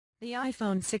The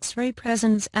iPhone 6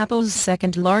 represents Apple's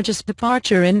second largest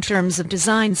departure in terms of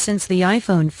design since the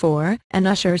iPhone 4, and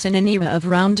ushers in an era of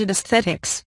rounded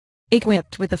aesthetics.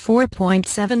 Equipped with a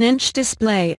 4.7-inch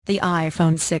display, the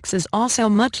iPhone 6 is also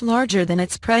much larger than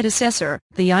its predecessor,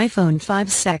 the iPhone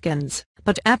 5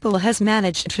 but Apple has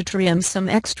managed to trim some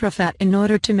extra fat in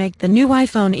order to make the new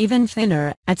iPhone even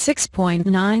thinner, at 6.9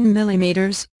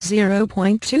 mm,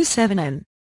 0.27 in.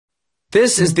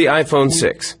 This is the iPhone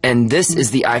 6. And this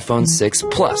is the iPhone 6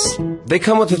 Plus. They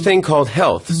come with a thing called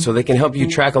Health, so they can help you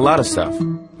track a lot of stuff.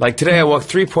 Like today I walked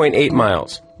 3.8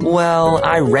 miles. Well,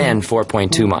 I ran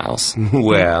 4.2 miles.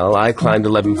 Well, I climbed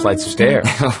 11 flights of stairs.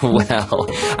 Well,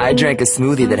 I drank a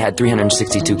smoothie that had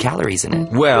 362 calories in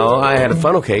it. Well, I had a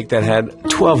funnel cake that had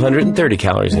 1,230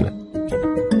 calories in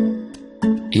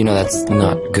it. You know that's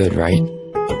not good, right?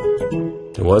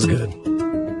 It was good.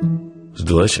 It was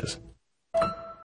delicious.